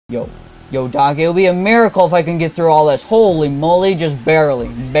Yo, dog, it'll be a miracle if I can get through all this. Holy moly, just barely,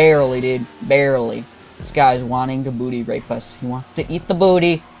 dude, barely. This guy's wanting to booty rape us. He wants to eat the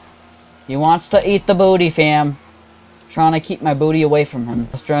booty. He wants to eat the booty, fam. Trying to keep my booty away from him.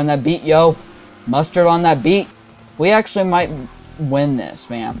 Mustard on that beat, yo. Mustard on that beat. We actually might win this,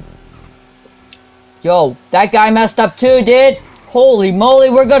 fam. Yo, that guy messed up too, dude. Holy moly,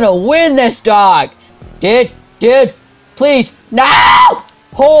 we're gonna win this, dog. Dude, please. No!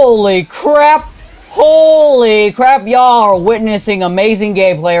 Holy crap. Holy crap, y'all are witnessing amazing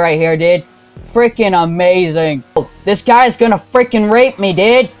gameplay right here, dude. Freaking amazing. Oh, this guy's gonna freaking rape me,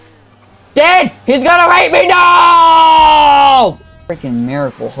 dude. Dude, he's gonna rape me, no! Freaking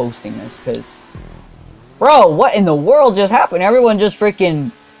miracle hosting this, cause... Bro, what in the world just happened? Everyone just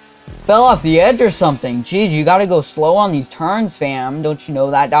freaking fell off the edge or something. Jeez, you gotta go slow on these turns, fam. Don't you know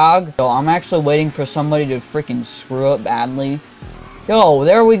that, dog? So I'm actually waiting for somebody to freaking screw up badly. Yo,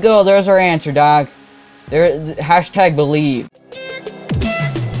 there we go. There's our answer, dog. There, hashtag believe.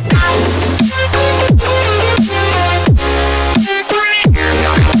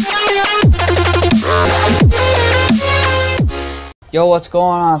 Yo, what's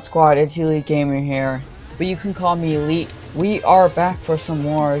going on, squad? It's Elite Gamer here, but you can call me Elite. We are back for some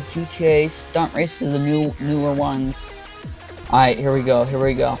more GTA stunt races, the newer ones. Alright, here we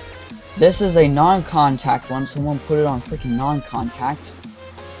go, This is a non-contact one. Someone put it on freaking non-contact.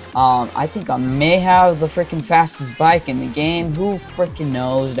 I think I may have the freaking fastest bike in the game. Who freaking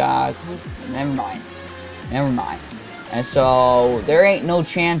knows, dog? Never mind. And so, there ain't no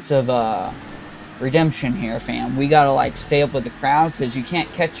chance of, redemption here, fam. We gotta, like, stay up with the crowd, because you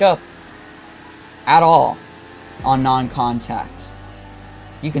can't catch up at all on non-contact.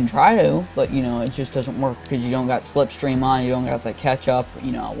 You can try to, but, you know, it just doesn't work, because you don't got slipstream on, you don't got the catch up,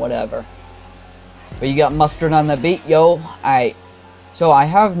 you know, whatever. But you got mustard on the beat, yo. So I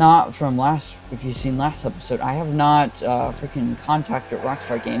have not, from last, if you've seen last episode, I have not, freaking contacted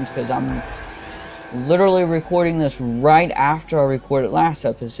Rockstar Games, because I'm literally recording this right after I recorded last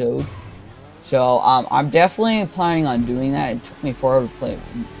episode. So, I'm definitely planning on doing that. It took me forever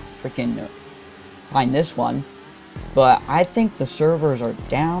to find this one. But I think the servers are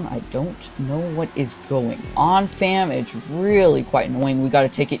down. I don't know what is going on, fam. It's really quite annoying. We gotta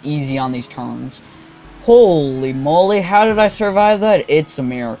take it easy on these turns. Holy moly, how did I survive that? It's a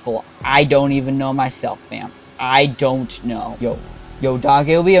miracle. I don't even know myself, fam. I don't know. Yo, dog,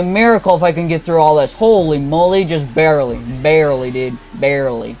 it'll be a miracle if I can get through all this. Holy moly, just barely, dude,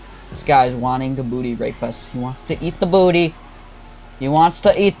 barely. This guy's wanting to booty rape us. He wants to eat the booty. He wants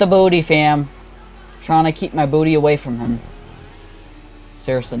to eat the booty, fam. Trying to keep my booty away from him.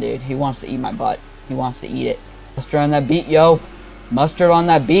 Seriously, dude. He wants to eat my butt. He wants to eat it. Mustard on that beat, yo. Mustard on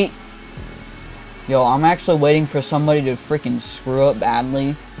that beat. Yo, I'm actually waiting for somebody to freaking screw up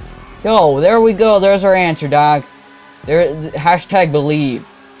badly. Yo, there we go. There's our answer, dog. There, hashtag believe.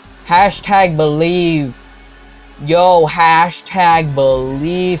 Hashtag believe. Yo, hashtag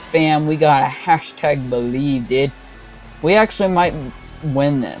believe, fam. We got a hashtag believe, dude. We actually might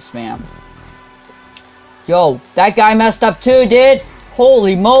win this, fam. Yo, that guy messed up too, dude.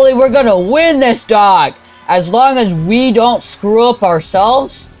 Holy moly, we're gonna win this, dog. As long as we don't screw up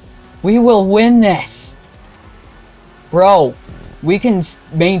ourselves, we will win this. Bro, we can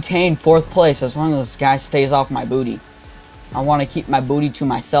maintain 4th place as long as this guy stays off my booty. I want to keep my booty to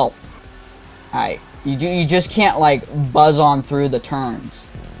myself. Alright. You just can't, like, buzz on through the turns.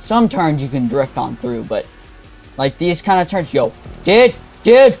 Some turns you can drift on through, but, like, these kind of turns, yo, dude,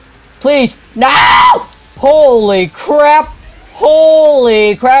 please, no! Holy crap,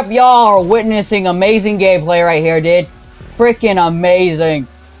 y'all are witnessing amazing gameplay right here, dude. Freaking amazing.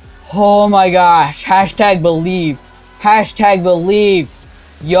 Oh my gosh, hashtag believe,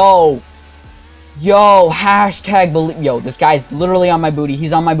 yo, hashtag believe, yo, this guy's literally on my booty,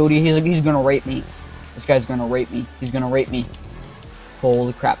 he's on my booty, he's gonna rape me. This guy's gonna rape me. He's gonna rape me.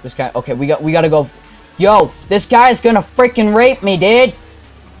 Holy crap, this guy. Okay, we gotta go. Yo, this guy's gonna freaking rape me, dude.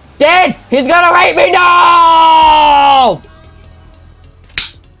 Dude, he's gonna rape me, no!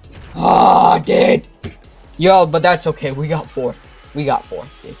 Oh, dude. Yo, but that's okay. We got 4th.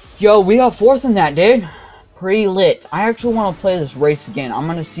 Dude. Yo, we got 4th in that, dude. Pretty lit. I actually want to play this race again. I'm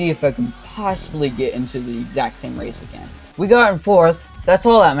gonna see if I can possibly get into the exact same race again. We got in 4th. That's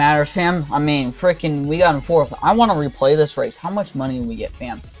all that matters, fam. I mean, freaking, we got in 4th. I want to replay this race. How much money do we get,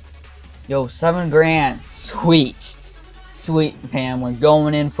 fam? Yo, 7 grand. Sweet. Sweet, fam. We're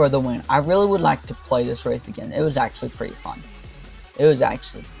going in for the win. I really would like to play this race again. It was actually pretty fun. It was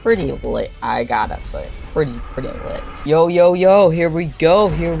actually pretty lit. I gotta say. Pretty lit. Yo. Here we go.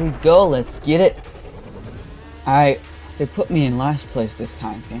 Let's get it. Alright. They put me in last place this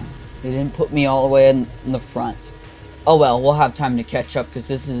time, fam. They didn't put me all the way in the front. Oh well, we'll have time to catch up because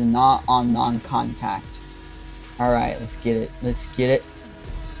this is not on non-contact. Alright, let's get it. Let's get it.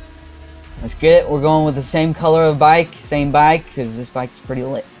 Let's get it. We're going with the same color of bike, same bike, because this bike's pretty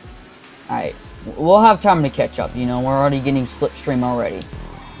lit. Alright, we'll have time to catch up. You know, we're already getting slipstream already.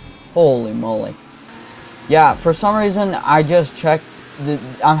 Holy moly. Yeah, for some reason, I just checked.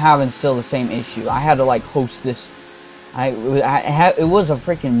 I'm having still the same issue. I had to, like, host this. It was a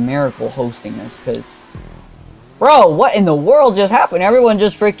freaking miracle hosting this, because... Bro, what in the world just happened? Everyone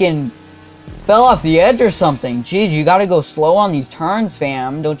just freaking fell off the edge or something. Jeez, you gotta go slow on these turns,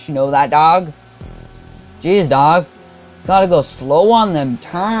 fam. Don't you know that, dog? Jeez, dog. Gotta go slow on them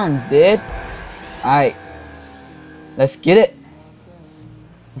turns, dude. Alright. Let's get it.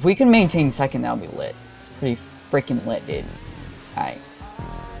 If we can maintain second, that'll be lit. Pretty freaking lit, dude. Alright.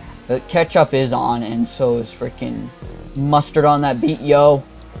 The catch-up is on, and so is freaking mustard on that beat, yo.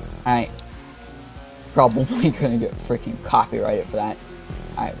 Alright. Probably gonna get freaking copyrighted for that.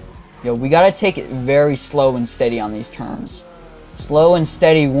 Alright. Yo, we gotta take it very slow and steady on these turns. Slow and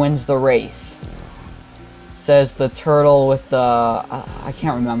steady wins the race. Says the turtle with the... I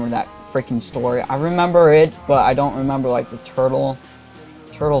can't remember that freaking story. I remember it, but I don't remember, like, the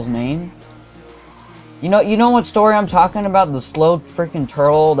turtle's name. You know what story I'm talking about? The slow freaking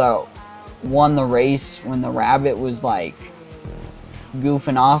turtle that won the race when the rabbit was, like,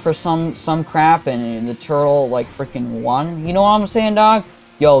 goofing off or some crap, and the turtle, like, freaking won. You know what I'm saying, dog?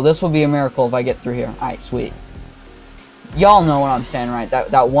 Yo, this will be a miracle if I get through here. Alright, sweet. Y'all know what I'm saying, right?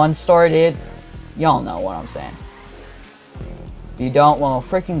 That one story, dude. Y'all know what I'm saying. If you don't, well,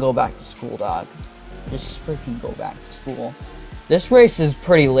 freaking go back to school, dog. Just freaking go back to school. This race is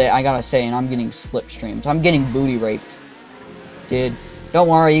pretty lit, I gotta say, and I'm getting slipstreamed. I'm getting booty raped. Dude, don't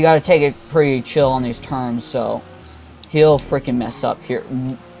worry, you gotta take it pretty chill on these turns, so he'll freaking mess up here.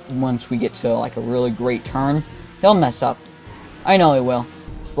 Once we get to, like, a really great turn, he'll mess up. I know he will.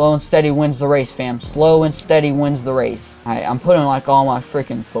 Slow and steady wins the race, fam. Slow and steady wins the race. I'm putting, like, all my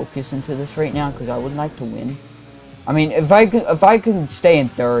freaking focus into this right now, because I would like to win. I mean, if I could stay in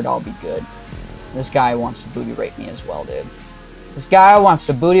third, I'll be good. This guy wants to booty rape me as well, dude. This guy wants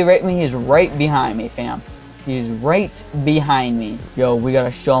to booty rape me. He's right behind me, fam. He's right behind me. Yo, we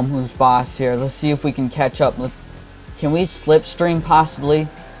gotta show him who's boss here. Let's see if we can catch up. Can we slipstream, possibly?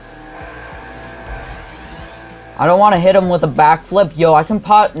 I don't want to hit him with a backflip. Yo, I can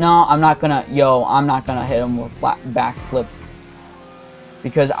no, I'm not gonna... Yo, I'm not gonna hit him with flat backflip.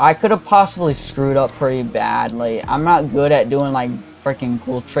 Because I could have possibly screwed up pretty badly. I'm not good at doing, like, freaking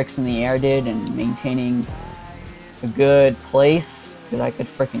cool tricks in the air, dude, and maintaining a good place, because I could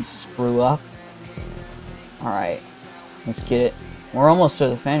freaking screw up. Alright, let's get it. We're almost to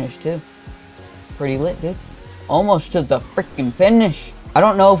the finish, too. Pretty lit, dude. Almost to the freaking finish. I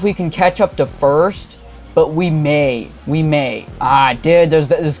don't know if we can catch up to first, but we may. We may. Ah, dude, there's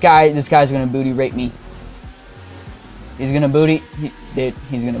this guy's gonna booty rape me. He's gonna booty...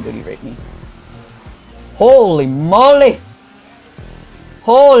 he's gonna booty rape me. Holy moly!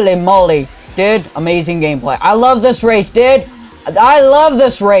 Holy moly! Dude, amazing gameplay. I love this race, dude. I love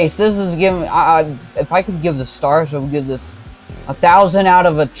this race. This is giving... if I could give the stars, I would give this 1,000 out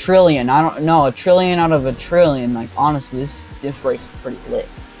of a trillion. I don't know, a trillion out of a trillion. Like, honestly, this race is pretty lit.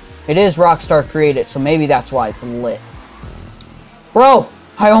 It is Rockstar created, so maybe that's why it's lit. Bro,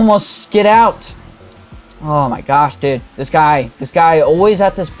 I almost skid out. Oh my gosh, dude. This guy always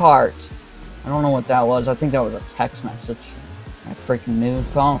at this part. I don't know what that was. I think that was a text message. My freaking new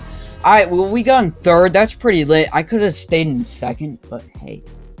phone. Alright, well, we got in third. That's pretty lit. I could have stayed in second, but hey.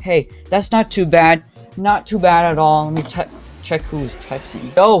 Hey, that's not too bad. Not too bad at all. Let me check who was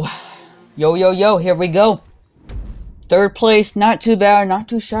texting. Yo, here we go. Third place, not too bad. Not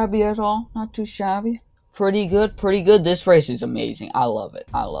too shabby at all. Not too shabby. Pretty good, pretty good. This race is amazing. I love it.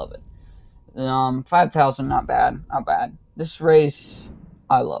 I love it. 5,000, not bad. Not bad. This race,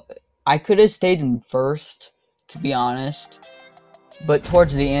 I love it. I could have stayed in first, to be honest. But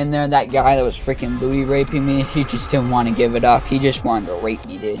towards the end there, that guy that was freaking booty raping me, he just didn't want to give it up. He just wanted to rape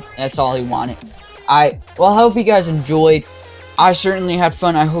me, dude. That's all he wanted. Well, I hope you guys enjoyed. I certainly had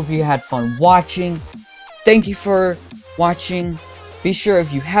fun. I hope you had fun watching. Thank you for watching. Be sure,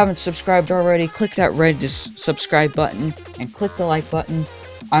 if you haven't subscribed already, click that red subscribe button and click the like button.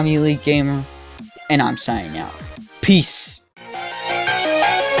 I'm Elite Gamer, and I'm signing out. Peace.